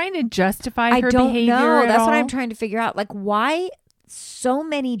she trying to justify her behavior? I don't know. That's what I'm trying to figure out. Like, why so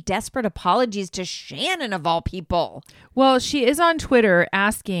many desperate apologies to Shannon of all people? Well, she is on Twitter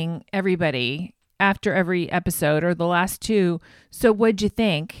asking everybody after every episode or the last two. So what'd you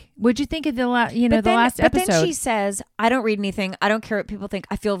think? What'd you think of the last episode? But then she says, I don't read anything. I don't care what people think.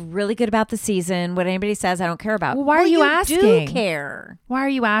 I feel really good about the season. What anybody says, I don't care about. Well, why are you asking? Do care. Why are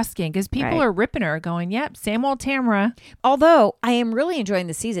you asking? Because people are ripping her going, yep, same old Tamra. Although I am really enjoying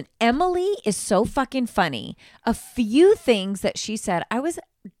the season. Emily is so fucking funny. A few things that she said, I was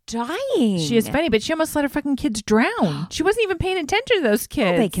dying. She is funny, but she almost let her fucking kids drown. She wasn't even paying attention to those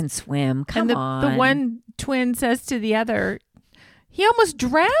kids. Oh, they can swim. Come on. The one twin says to the other, he almost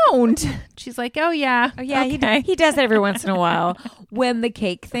drowned. She's like, oh yeah. Okay. He does that every once in a while. When the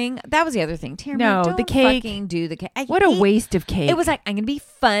cake thing, that was the other thing. Tamra, don't the cake. Fucking do the cake. What a waste of cake. It was like, I'm going to be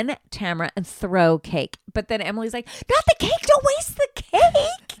fun, Tamra, and throw cake. But then Emily's like, not the cake. Don't waste the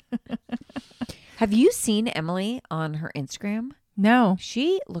cake. Have you seen Emily on her Instagram? No.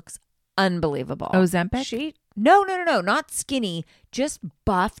 She looks unbelievable. Ozempic? No, not skinny, just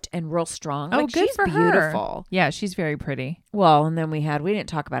buffed and real strong. Oh, good she's for beautiful. Her. Yeah, she's very pretty. Well, and then we didn't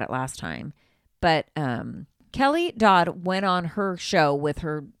talk about it last time, but Kelly Dodd went on her show with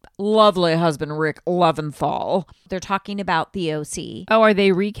her lovely husband, Rick Leventhal. They're talking about the OC. Oh, are they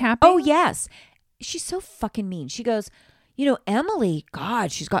recapping? Oh, yes. She's so fucking mean. She goes, you know, Emily,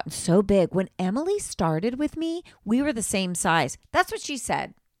 God, she's gotten so big. When Emily started with me, we were the same size. That's what she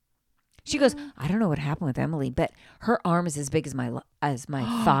said. She goes, I don't know what happened with Emily, but her arm is as big as my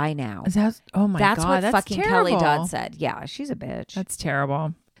thigh now. Oh my That's God. what That's fucking terrible. Kelly Dodd said. Yeah, she's a bitch. That's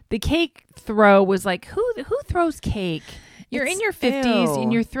terrible. The cake throw was like, who throws cake? You're in your 50s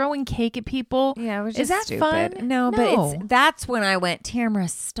and you're throwing cake at people. Yeah, it was Is just that stupid. fun? No, but that's when I went, Tamara,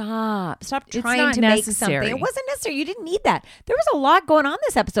 stop trying not to make necessary. something. It wasn't necessary. You didn't need that. There was a lot going on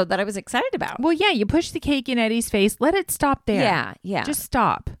this episode that I was excited about. Well, yeah, you push the cake in Eddie's face. Let it stop there. Yeah. Just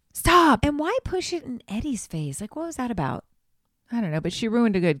stop. Stop. And why push it in Eddie's face? Like, what was that about? I don't know, but she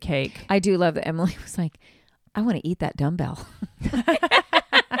ruined a good cake. I do love that Emily was like, I want to eat that dumbbell.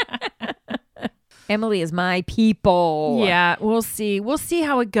 Emily is my people. Yeah, we'll see. We'll see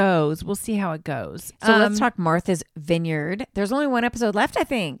how it goes. So Let's talk Martha's Vineyard. There's only one episode left, I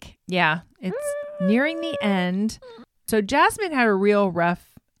think. Yeah, it's nearing the end. So Jasmine had a real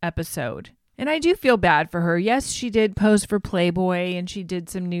rough episode. And I do feel bad for her. Yes, she did pose for Playboy and she did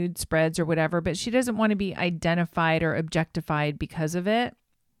some nude spreads or whatever, but she doesn't want to be identified or objectified because of it.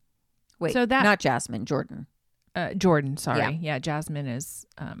 Wait, so that not Jasmine, Jordan. Jordan, sorry. Yeah, Jasmine is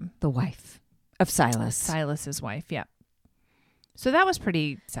the wife of Silas. Silas's wife, yeah. So that was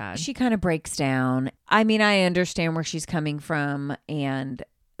pretty sad. She kind of breaks down. I mean, I understand where she's coming from, and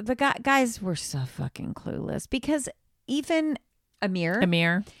the guys were so fucking clueless because even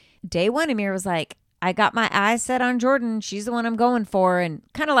Amir, day one, Amir was like, I got my eyes set on Jordan. She's the one I'm going for, and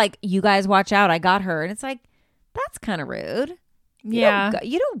kind of like, you guys watch out. I got her, and it's like, that's kind of rude. You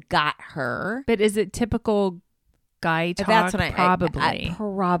don't got her. But is it typical guy talk? That's what probably.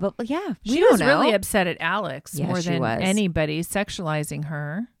 Probably, yeah. She was really upset at Alex more than was. anybody sexualizing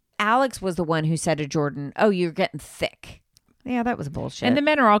her. Alex was the one who said to Jordan, oh, you're getting thick. Yeah, that was bullshit. And the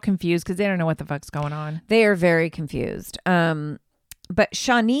men are all confused because they don't know what the fuck's going on. They are very confused. But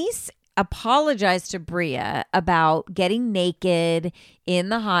Shanice apologized to Bria about getting naked in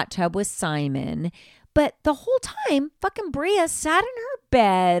the hot tub with Simon. But the whole time, fucking Bria sat in her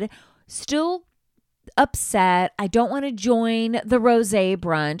bed, still upset. I don't want to join the rosé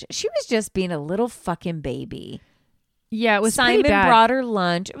brunch. She was just being a little fucking baby. Yeah, it was Simon pretty bad. brought her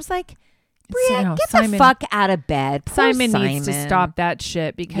lunch. It was like, Bria, get Simon, the fuck out of bed. Poor Simon needs to stop that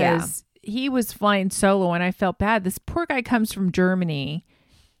shit because Yeah. he was flying solo and I felt bad. This poor guy comes from Germany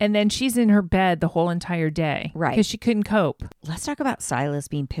and then she's in her bed the whole entire day. Right. Because she couldn't cope. Let's talk about Silas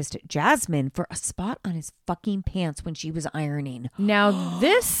being pissed at Jasmine for a spot on his fucking pants when she was ironing. Now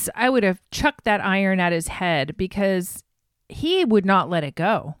this, I would have chucked that iron at his head because he would not let it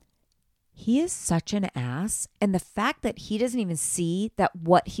go. He is such an ass. And the fact that he doesn't even see that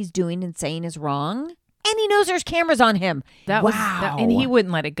what he's doing and saying is wrong. And he knows there's cameras on him. And he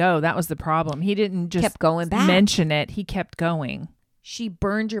wouldn't let it go. That was the problem. He didn't just kept going back. Mention it. He kept going. She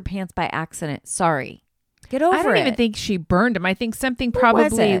burned your pants by accident. Sorry. Get over it. I don't even think she burned him. I think something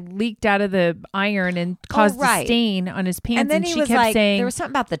probably leaked out of the iron and caused a stain on his pants. And then he she was kept like, saying, there was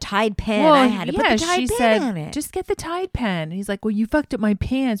something about the Tide pen. Well, I had to put the Tide she pen said, on it. just get the Tide pen. And he's like, well, you fucked up my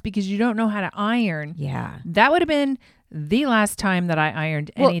pants because you don't know how to iron. Yeah. That would have been the last time that I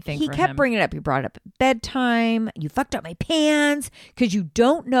ironed anything for him. He kept bringing it up. He brought it up at bedtime. You fucked up my pants because you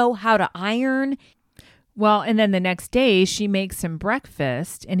don't know how to iron. Well, and then the next day she makes him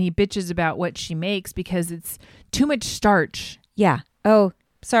breakfast and he bitches about what she makes because it's too much starch. Yeah. Oh,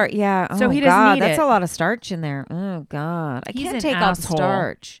 sorry. Yeah. So he doesn't God, need that's it. a lot of starch in there. Oh, God. I He's can't an take all the asshole.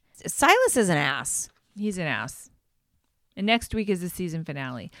 starch. Silas is an ass. He's an ass. And next week is the season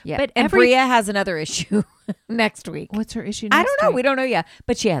finale. Yeah. But and Bria has another issue next week. What's her issue I next don't know. week? We don't know yet.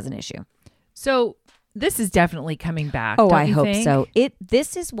 But she has an issue. So this is definitely coming back. Oh, don't I you hope think? so.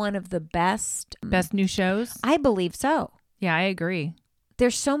 This is one of the best New shows? I believe so. Yeah, I agree.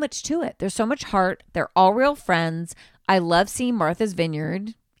 There's so much to it. There's so much heart. They're all real friends. I love seeing Martha's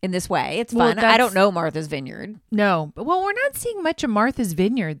Vineyard in this way. It's fun. I don't know Martha's Vineyard. No. But, well, we're not seeing much of Martha's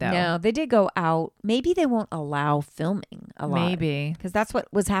Vineyard, though. No, they did go out. Maybe they won't allow filming a lot. Maybe. Because that's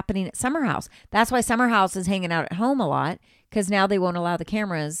what was happening at Summer House. That's why Summer House is hanging out at home a lot. Because now they won't allow the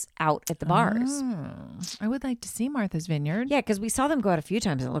cameras out at the bars. Oh, I would like to see Martha's Vineyard. Yeah, because we saw them go out a few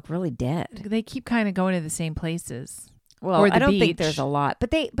times and it looked really dead. They keep kind of going to the same places. Well, or the I don't beach. think there's a lot.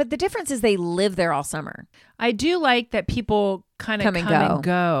 But the difference is they live there all summer. I do like that people kind of come and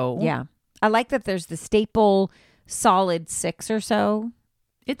go. Yeah. I like that there's the staple solid 6 or so.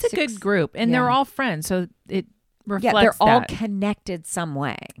 It's a good group. And they're all friends. So reflects they're all that. connected some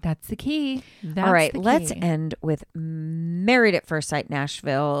way. That's the key. That's All right, the let's key. end with Married at First Sight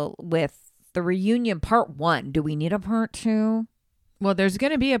Nashville with the reunion part 1. Do we need a part 2? Well, there's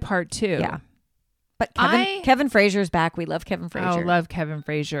going to be a part 2. Yeah. But Kevin Frazier's back. We love Kevin Frazier. Oh, love Kevin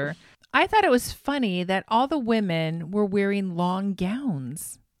Frazier. I thought it was funny that all the women were wearing long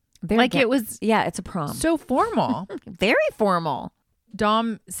gowns. It was Yeah, it's a prom. so formal. Very formal.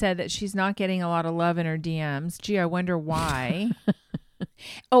 Dom said that she's not getting a lot of love in her DMs. Gee, I wonder why.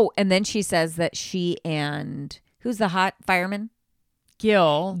 Oh, and then she says that she and who's the hot fireman?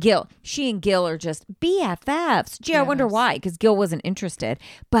 Gil. She and Gil are just BFFs. Gee, I wonder Yes. why, because Gil wasn't interested.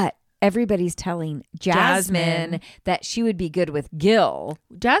 But everybody's telling Jasmine that she would be good with Gil.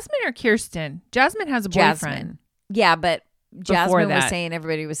 Jasmine or Kirsten? Jasmine has a boyfriend. Jasmine. Yeah, but Jasmine was that. saying,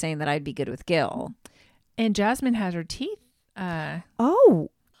 everybody was saying that I'd be good with Gil. And Jasmine had her teeth.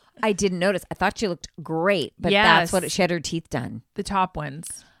 Oh, I didn't notice. I thought she looked great, but that's Yes. what she had her teeth done. The top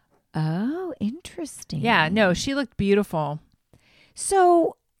ones. Oh, interesting. Yeah, no, she looked beautiful.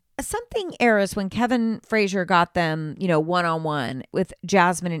 So something Eris, when Kevin Frazier got them, one-on-one with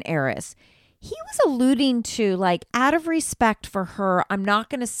Jasmine and Eris, he was alluding to, like, out of respect for her, I'm not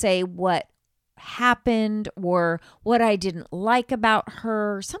going to say what happened or what I didn't like about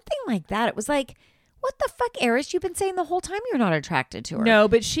her, something like that. It was like, what the fuck, Eris? You've been saying the whole time you're not attracted to her. No,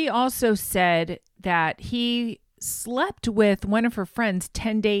 but she also said that he slept with one of her friends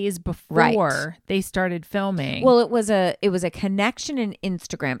 10 days before they started filming. Well, it was a connection in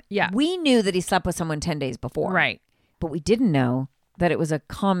Instagram. Yeah. We knew that he slept with someone 10 days before. Right. But we didn't know that it was a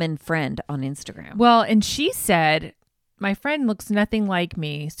common friend on Instagram. Well, and she said, my friend looks nothing like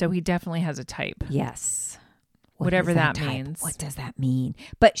me, so he definitely has a type. Yes. What Whatever is that type? means. What does that mean?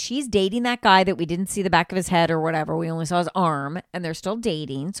 But she's dating that guy that we didn't see the back of his head or whatever. We only saw his arm, and they're still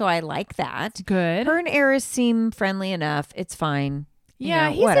dating. So I like that. Good. Her and Eris seem friendly enough. It's fine. Yeah,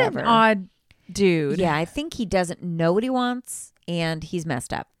 he's whatever. an odd dude. Yeah, I think he doesn't know what he wants, and he's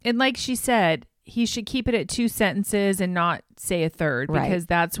messed up. And like she said, he should keep it at 2 sentences and not say a third, Right. because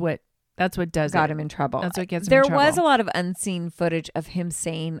that's what does Got it. him in trouble. That's what gets him there in trouble. was a lot of unseen footage of him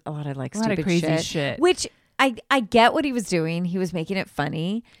saying a lot of stupid crazy shit. Which I get what he was doing. He was making it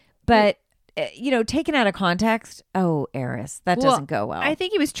funny, but taken out of context, oh, Eris, that doesn't go well. I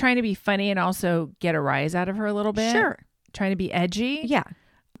think he was trying to be funny and also get a rise out of her a little bit. Sure. Trying to be edgy. Yeah.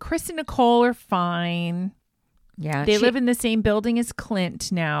 Chris and Nicole are fine. Yeah. They live in the same building as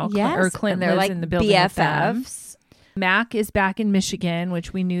Clint now. Yes. Or Clint and they're lives like in the building with them. BFFs. Mac is back in Michigan,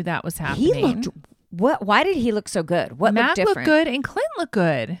 which we knew that was happening. He looked, why did he look so good? What Mac looked different? looked good and Clint looked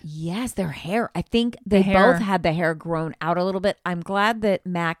good. Yes, their hair. I think they hair. both had the hair grown out a little bit. I'm glad that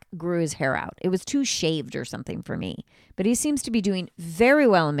Mac grew his hair out. It was too shaved or something for me. But he seems to be doing very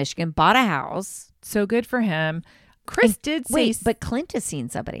well in Michigan. Bought a house. So good for him. Chris did say... Wait, but Clint has seen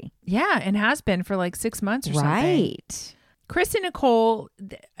somebody. Yeah, and has been for like 6 months or something. Right. Chris and Nicole,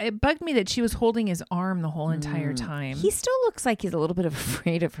 it bugged me that she was holding his arm the whole entire time. He still looks like he's a little bit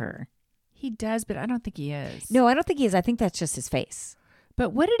afraid of her. He does, but I don't think he is. No, I don't think he is. I think that's just his face. But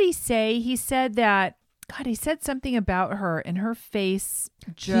what did he say? He said that, God, he said something about her and her face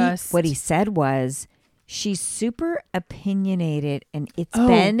just... What he said was, she's super opinionated and it's Oh.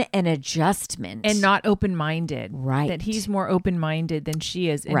 been an adjustment. And not open-minded. Right. That he's more open-minded than she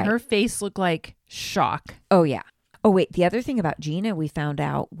is. And Right. her face looked like shock. Oh, yeah. Oh, wait. The other thing about Gina we found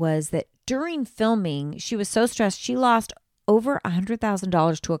out was that during filming, she was so stressed, she lost over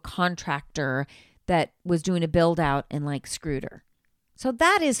 $100,000 to a contractor that was doing a build out and screwed her. So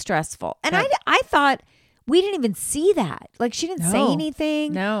that is stressful. And I thought we didn't even see that. She didn't say No.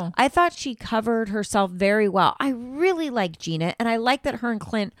 anything. No. I thought she covered herself very well. I really like Gina, and I like that her and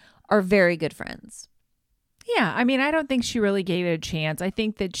Clint are very good friends. Yeah, I mean, I don't think she really gave it a chance. I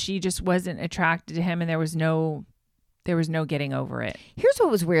think that she just wasn't attracted to him and there was no getting over it. Here's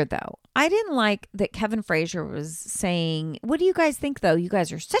what was weird, though. I didn't like that Kevin Frazier was saying, what do you guys think, though? You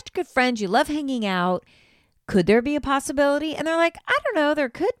guys are such good friends. You love hanging out. Could there be a possibility? And they're like, I don't know. There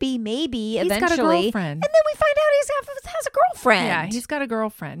could be, maybe, He's eventually. got a girlfriend. And then we find out he has a girlfriend. Yeah, he's got a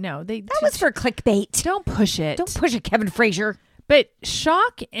girlfriend. No, that was for clickbait. Don't push it. Don't push it, Kevin Frazier. But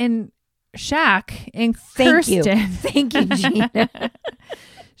Shaq and Thank you. Kirsten. Thank you, Gina.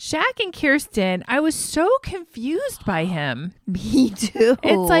 Shaq and Kirsten, I was so confused by him. Me too.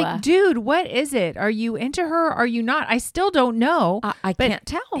 It's like, dude, what is it? Are you into her? Are you not? I still don't know. I but can't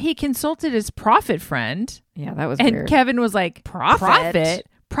tell. He consulted his prophet friend. Yeah, that was And weird. Kevin was like, Prophet?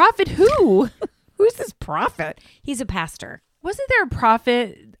 Prophet who? Who's this prophet? He's a pastor. Wasn't there a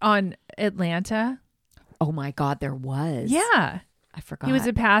prophet on Atlanta? Oh my God, there was. Yeah. I forgot. He was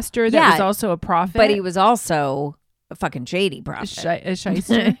a pastor that was also a prophet. But he was also a fucking shady prophet. A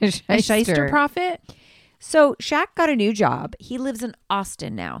shyster. A shyster prophet. So Shaq got a new job. He lives in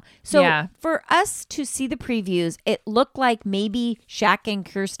Austin now. So for us to see the previews, it looked like maybe Shaq and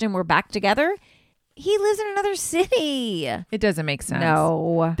Kirsten were back together. He lives in another city. It doesn't make sense.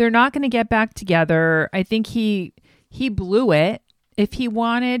 No. They're not going to get back together. I think he blew it. If he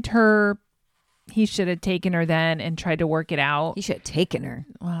wanted her, he should have taken her then and tried to work it out. He should have taken her.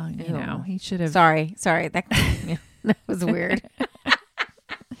 Well, he should have. Sorry. That was weird.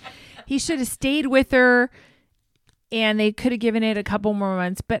 He should have stayed with her and they could have given it a couple more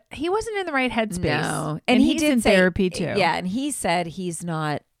months, but he wasn't in the right headspace. No. And he's in therapy too. Yeah. And he said he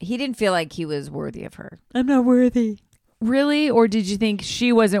didn't feel like he was worthy of her. I'm not worthy. Really? Or did you think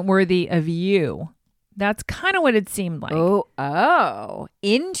she wasn't worthy of you? That's kind of what it seemed like. Oh,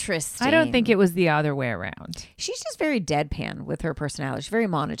 interesting. I don't think it was the other way around. She's just very deadpan with her personality. She's very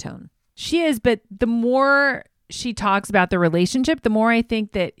monotone. She is, but the more she talks about the relationship, the more I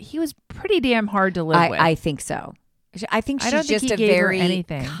think that he was pretty damn hard to live with. I think so. I think she's just a very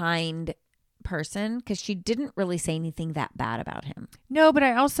kind person because she didn't really say anything that bad about him. No, but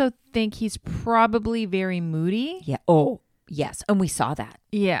I also think he's probably very moody. Yeah. Oh, yes. And we saw that.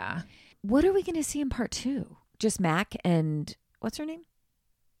 Yeah. What are we going to see in part 2? Just Mac and what's her name?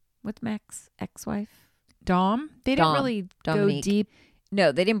 What's Mac's ex-wife? Dom? They didn't really Dominique. go deep.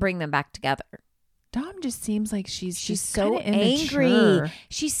 No, they didn't bring them back together. Dom just seems like she's so angry.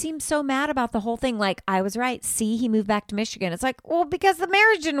 She seems so mad about the whole thing. Like, I was right. See, he moved back to Michigan. It's like, well, because the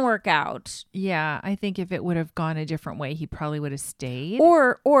marriage didn't work out. Yeah, I think if it would have gone a different way, he probably would have stayed.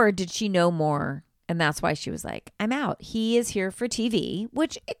 Or did she know more? And that's why she was like, I'm out. He is here for TV,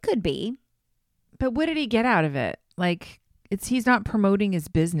 which it could be. But what did he get out of it? Like, he's not promoting his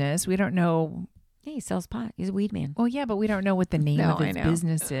business. We don't know. Yeah, he sells pot. He's a weed man. Well, yeah, but we don't know what the name of his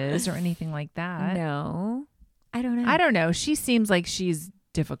business is or anything like that. No, I don't know. I don't know. She seems like she's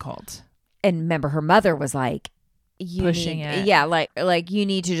difficult. And remember, her mother was like, pushing it. Yeah, like you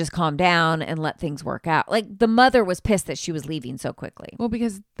need to just calm down and let things work out. Like the mother was pissed that she was leaving so quickly. Well,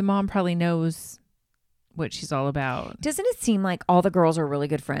 because the mom probably knows what she's all about. Doesn't it seem like all the girls are really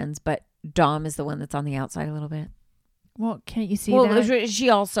good friends, but Dom is the one that's on the outside a little bit? Well, can't you see that? Well, she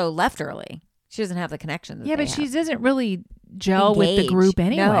also left early. She doesn't have the connection that they she have. doesn't really gel with the group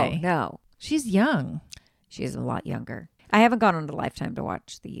anyway. No. She's young. She's a lot younger. I haven't gone on to Lifetime to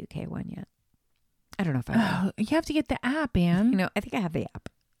watch the UK one yet. I don't know if I will. You have to get the app, Anne. I think I have the app.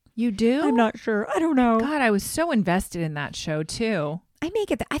 You do? I'm not sure. I don't know. God, I was so invested in that show too. I may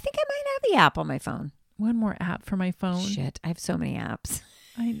get I think I might have the app on my phone. One more app for my phone. Shit, I have so many apps.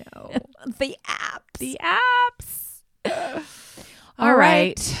 I know. The apps. The apps. All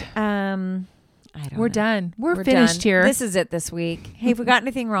right. I don't know. Done. We're finished done. here. This is it this week. Hey, if we got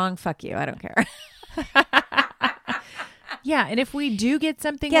anything wrong, fuck you. I don't care. Yeah, and if we do get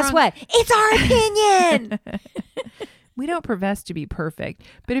something Guess wrong, what? It's our opinion. We don't profess to be perfect.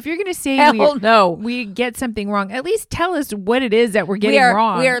 But if you're going to say we get something wrong, at least tell us what it is that we're getting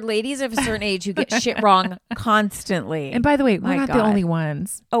wrong. We are ladies of a certain age who get shit wrong constantly. And by the way, we're not the only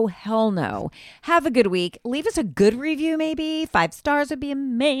ones. Oh, hell no. Have a good week. Leave us a good review, maybe. 5 stars would be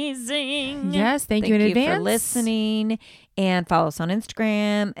amazing. Yes, thank you in advance. Thank you for listening. And follow us on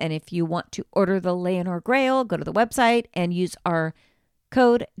Instagram. And if you want to order the Leonor Grail, go to the website and use our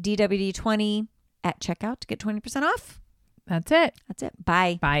code DWD20 at checkout to get 20% off. That's it. That's it.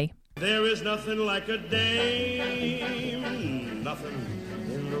 Bye. Bye. There is nothing like a dame, nothing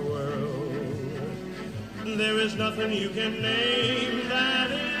in the world. There is nothing you can name that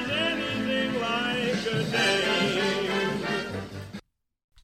is anything like a dame.